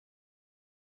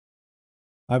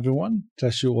Hi everyone,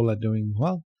 trust you all are doing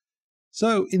well.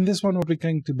 So in this one, what we're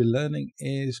going to be learning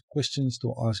is questions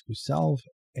to ask yourself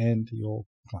and your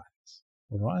clients.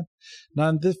 All right.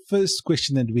 Now, the first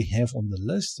question that we have on the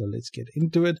list, so let's get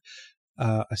into it.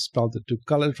 I spelled the two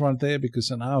colors right there because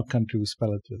in our country we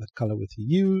spell it with a color with a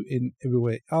U. In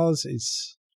everywhere else,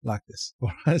 it's like this.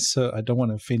 All right. So I don't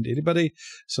want to offend anybody.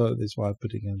 So that's why I'm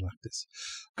putting it like this.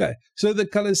 Okay. So the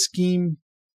color scheme.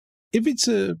 If it's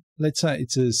let's say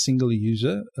it's a single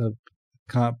user,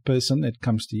 a person that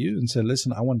comes to you and say,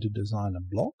 listen, I want to design a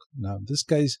blog. Now, in this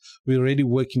case, we're already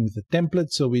working with a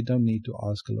template, so we don't need to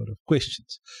ask a lot of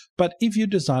questions. But if you're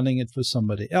designing it for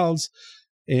somebody else,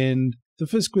 and the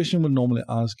first question we'll normally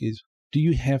ask is, do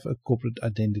you have a corporate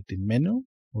identity manual,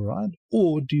 all right?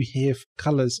 Or do you have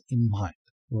colors in mind,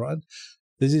 all right?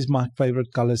 This is my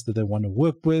favorite colors that I want to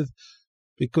work with.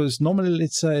 Because normally,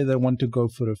 let's say they want to go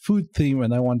for a food theme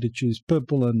and I want to choose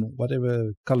purple and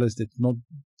whatever colors that not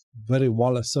very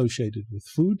well associated with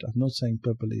food. I'm not saying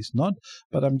purple is not,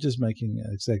 but I'm just making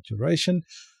an exaggeration.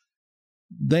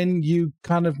 Then you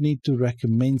kind of need to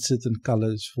recommend certain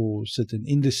colors for certain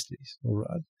industries, all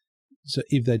right? So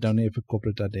if they don't have a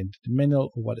corporate identity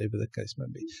manual or whatever the case may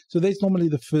be. So that's normally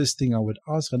the first thing I would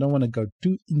ask. I don't want to go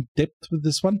too in depth with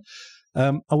this one.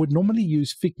 I would normally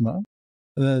use Figma.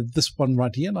 This one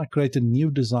right here, and I create a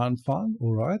new design file,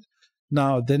 all right?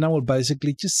 Now, then I will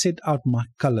basically just set out my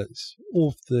colors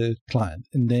of the client.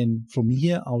 And then from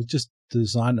here, I'll just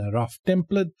design a rough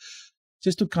template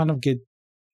just to kind of get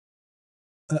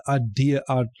an idea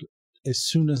out as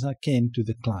soon as I can to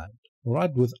the client, all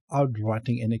right? Without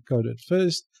writing any code at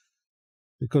first,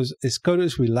 because as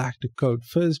coders, we like to code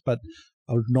first, but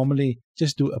I would normally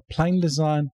just do a plain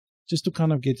design just to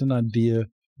kind of get an idea,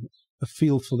 a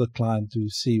feel for the client to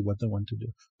see what they want to do.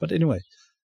 But anyway,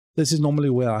 this is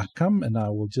normally where I come and I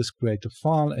will just create a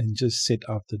file and just set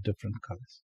out the different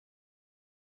colors.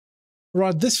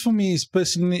 Right, this for me is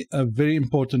personally a very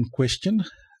important question.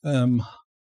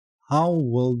 How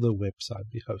will the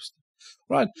website be hosted?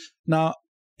 Right, now,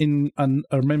 I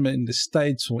remember in the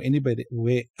States or anybody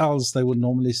where else, they would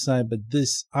normally say, but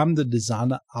I'm the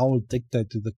designer, I will dictate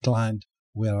to the client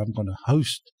where I'm going to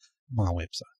host my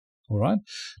website. All right.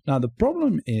 Now, the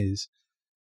problem is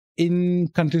in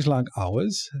countries like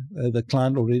ours, the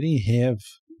client already have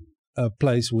a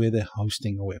place where they're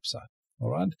hosting a website.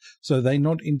 All right. So they're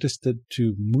not interested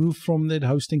to move from that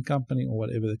hosting company or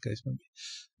whatever the case may be.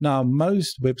 Now,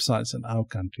 most websites in our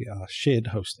country are shared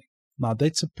hosting. Now,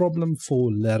 that's a problem for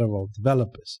Laravel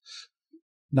developers.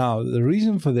 Now, the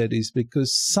reason for that is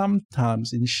because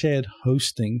sometimes in shared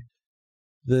hosting,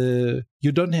 you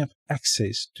don't have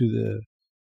access to the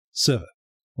server,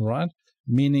 all right?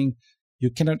 Meaning you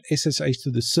cannot SSH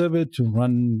to the server to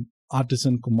run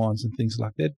artisan commands and things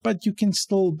like that, but you can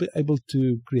still be able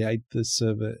to create the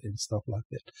server and stuff like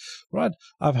that, right?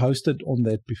 I've hosted on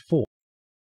that before.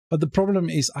 But the problem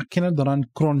is I cannot run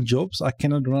cron jobs. I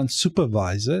cannot run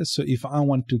supervisor. So if I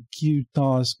want to queue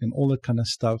tasks and all that kind of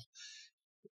stuff,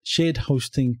 shared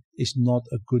hosting is not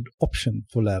a good option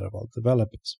for Laravel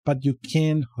developers, but you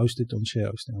can host it on shared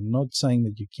hosting. I'm not saying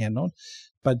that you cannot,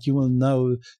 but you will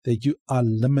know that you are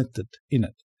limited in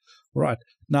it. Right.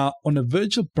 Now, on a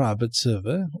virtual private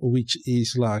server, which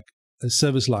is like a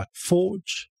service like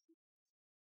Forge,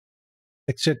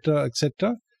 etc.,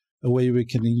 where we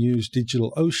can use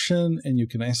DigitalOcean and you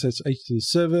can SSH to the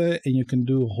server and you can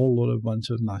do a whole lot of bunch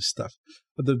of nice stuff.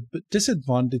 But the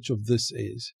disadvantage of this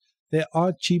is there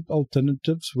are cheap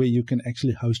alternatives where you can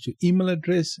actually host your email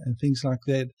address and things like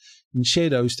that. In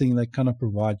shared hosting, they kind of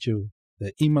provide you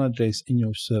the email address in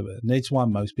your server. And that's why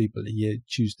most people here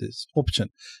choose this option,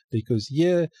 because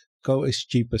go as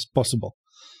cheap as possible.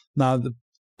 Now, the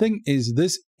thing is,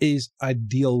 this is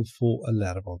ideal for a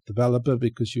Laravel developer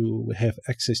because you have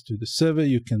access to the server.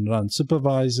 You can run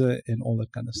supervisor and all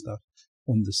that kind of stuff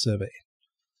on the server end.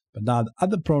 But now the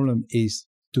other problem is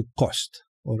to cost.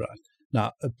 All right.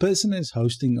 Now, a person is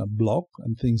hosting a blog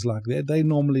and things like that. They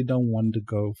normally don't want to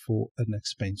go for an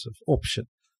expensive option.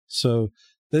 So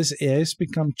this has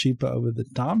become cheaper over the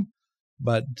time,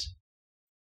 but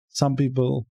some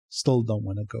people still don't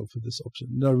want to go for this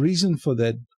option. The reason for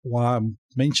that, why I'm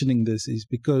mentioning this, is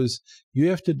because you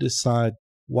have to decide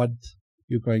what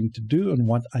you're going to do and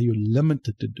what are you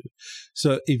limited to do.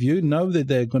 So if you know that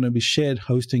they're going to be shared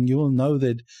hosting, you will know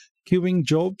that queuing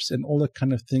jobs and all that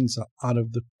kind of things are out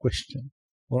of the question.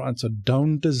 All right, so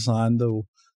don't design the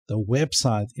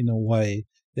website in a way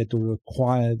that will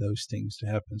require those things to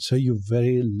happen. So you're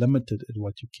very limited at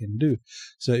what you can do.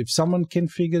 So if someone can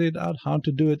figure it out how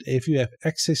to do it, if you have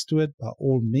access to it, by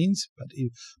all means, but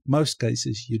in most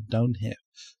cases you don't have.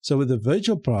 So with a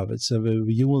virtual private server,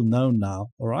 you will know now,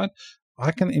 all right,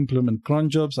 I can implement cron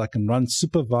jobs, I can run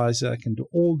supervisor, I can do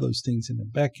all those things in the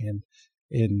back end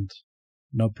and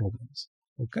no problems.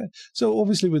 Okay, so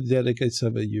obviously with dedicated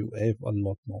server, you have a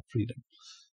lot more freedom,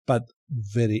 but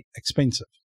very expensive.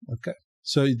 Okay,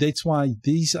 so that's why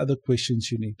these are the questions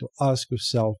you need to ask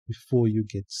yourself before you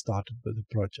get started with the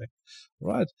project,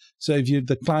 right? So if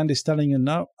the client is telling you,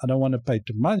 no, I don't want to pay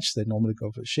too much, they normally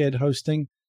go for shared hosting.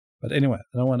 But anyway,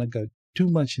 I don't want to go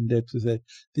too much in depth with that.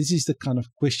 This is the kind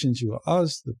of questions you are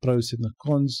asked, the pros and the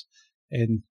cons,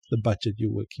 and the budget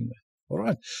you're working with. All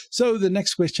right. So the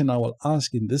next question I will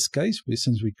ask in this case,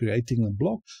 since we're creating a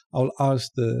blog, I will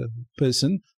ask the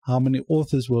person how many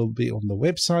authors will be on the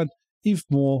website. If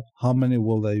more, how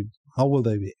will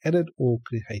they be added or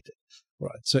created? All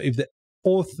right. So if the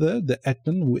author, the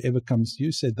admin, whoever comes to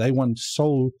you, said they want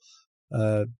sole,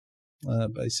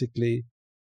 basically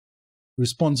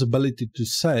responsibility to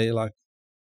say, like,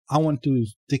 I want to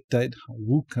dictate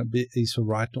who is a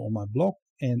writer on my blog,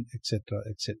 and etc.,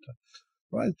 etc.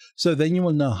 Right? So then you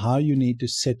will know how you need to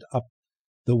set up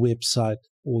the website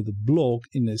or the blog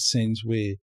in a sense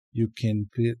where you can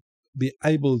be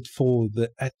able for the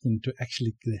admin to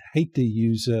actually create the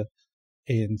user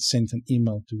and send an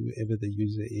email to whoever the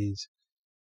user is,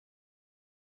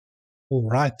 or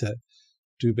writer,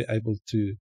 to be able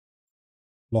to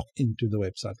log into the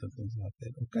website and things like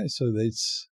that. Okay, so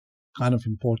that's kind of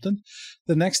important.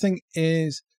 The next thing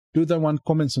is, do they want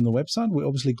comments on the website? We're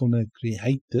obviously going to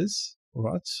create this, all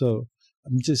right? So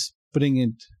I'm just putting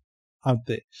it out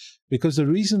there because the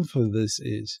reason for this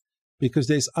is because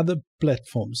there's other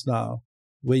platforms now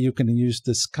where you can use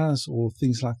Discuss or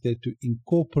things like that to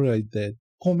incorporate that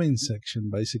comment section,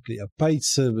 basically a paid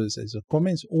service as a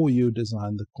comments, or you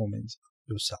design the comments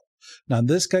yourself. Now, in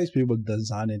this case, we will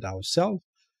design it ourselves,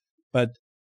 but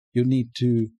you need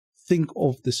to think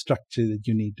of the structure that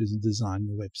you need to design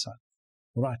your website.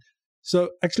 All right. So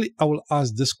actually, I will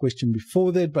ask this question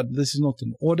before that, but this is not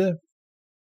in order.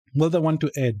 Will they want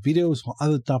to add videos or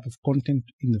other type of content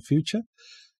in the future?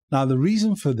 Now, the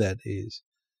reason for that is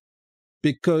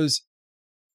because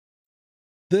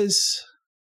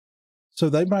so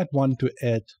they might want to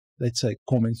add, let's say,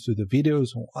 comments to the videos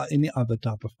or any other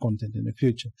type of content in the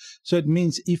future. So it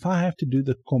means if I have to do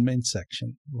the comment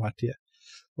section right here,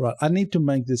 right, I need to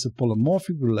make this a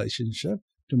polymorphic relationship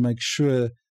to make sure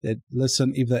that,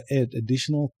 listen, if they add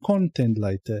additional content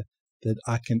later, that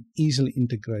I can easily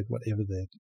integrate whatever that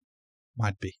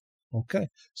might be. Okay,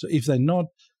 so if they're not,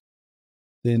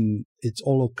 then it's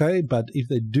all okay. But if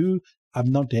they do,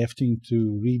 I'm not having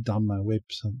to read down my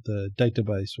website, the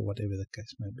database, or whatever the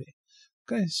case may be.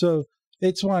 Okay, so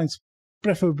that's why it's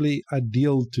preferably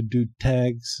ideal to do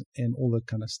tags and all that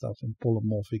kind of stuff in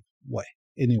polymorphic way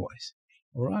anyways,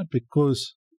 all right,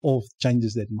 because of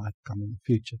changes that might come in the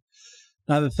future.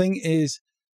 Now, the thing is,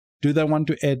 do they want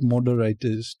to add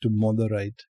moderators to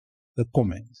moderate the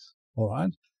comments? All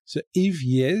right, so if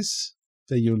yes,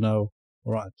 then you know,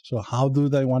 all right, so how do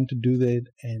they want to do that,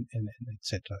 and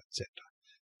etc., etc.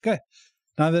 Okay,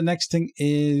 now the next thing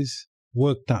is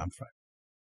work time frame.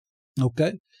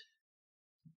 Okay,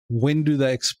 when do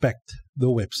they expect the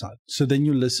website? So then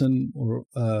you listen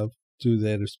to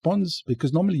their response,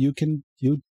 because normally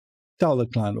you tell the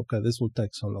client, okay, this will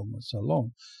take so long and so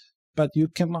long. But you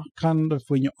cannot kind of,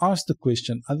 when you ask the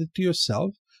question, either to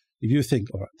yourself, if you think,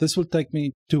 all right, this will take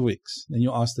me 2 weeks, then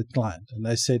you ask the client, and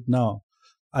they said, no,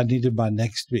 I need it by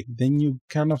next week. Then you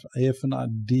kind of have an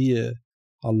idea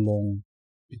how long,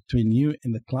 between you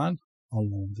and the client, how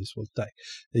long this will take.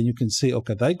 Then you can say,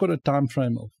 okay, they got a time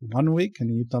frame of 1 week,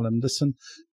 and you tell them, listen,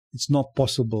 it's not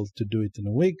possible to do it in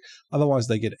a week. Otherwise,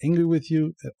 they get angry with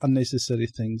you, unnecessary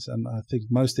things. And I think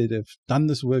most that have done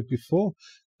this work before,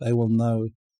 they will know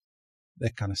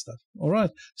that kind of stuff. All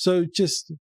right. So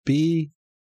just be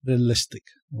realistic.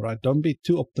 All right. Don't be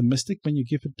too optimistic when you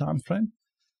give a time frame.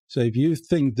 So if you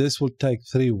think this will take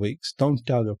 3 weeks, don't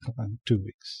tell your client 2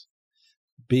 weeks.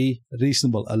 Be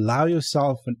reasonable. Allow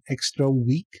yourself an extra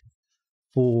week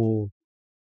for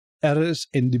errors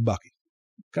and debugging.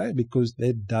 Okay, because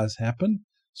that does happen.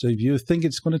 So if you think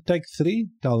it's going to take 3,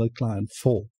 tell the client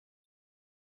 4.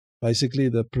 Basically,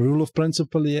 the rule of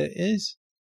principle here is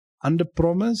under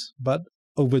promise, but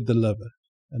over deliver.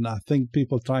 And I think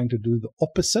people trying to do the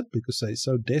opposite because they're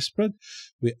so desperate.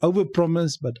 We over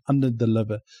promise, but under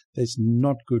deliver. That's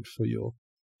not good for your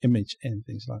image and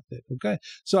things like that. Okay,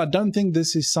 so I don't think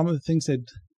this is some of the things that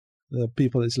the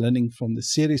people that's learning from the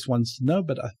series wants to know,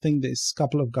 but I think there's a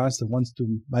couple of guys that wants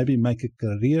to maybe make a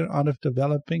career out of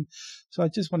developing. So I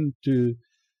just wanted to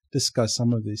discuss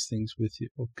some of these things with you,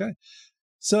 okay?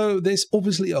 So there's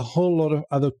obviously a whole lot of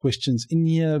other questions in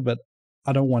here, but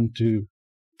I don't want to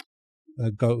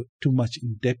go too much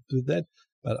in depth with that,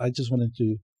 but I just wanted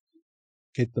to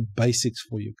get the basics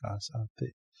for you guys out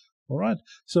there. All right,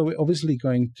 so we're obviously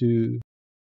going to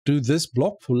do this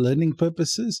block for learning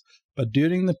purposes, but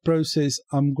during the process,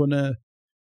 I'm going to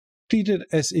treat it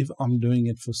as if I'm doing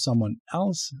it for someone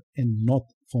else and not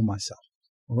for myself.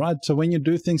 All right, so when you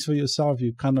do things for yourself,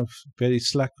 you're kind of very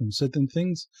slack on certain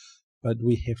things, but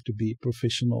we have to be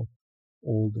professional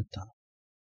all the time.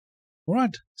 All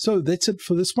right, so that's it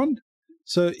for this one.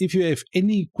 So if you have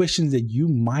any questions that you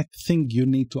might think you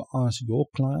need to ask your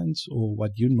clients or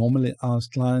what you normally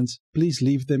ask clients, please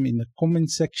leave them in the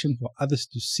comment section for others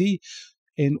to see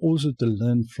and also to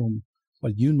learn from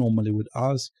what you normally would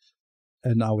ask.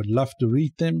 And I would love to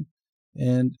read them.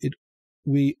 And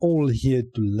we all here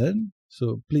to learn.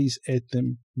 So please add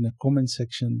them in the comment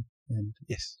section. And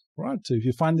yes, all right. So if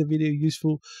you find the video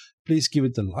useful, please give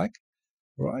it a like.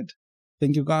 All right.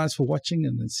 Thank you guys for watching,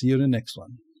 and see you in the next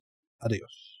one.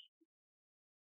 Adios.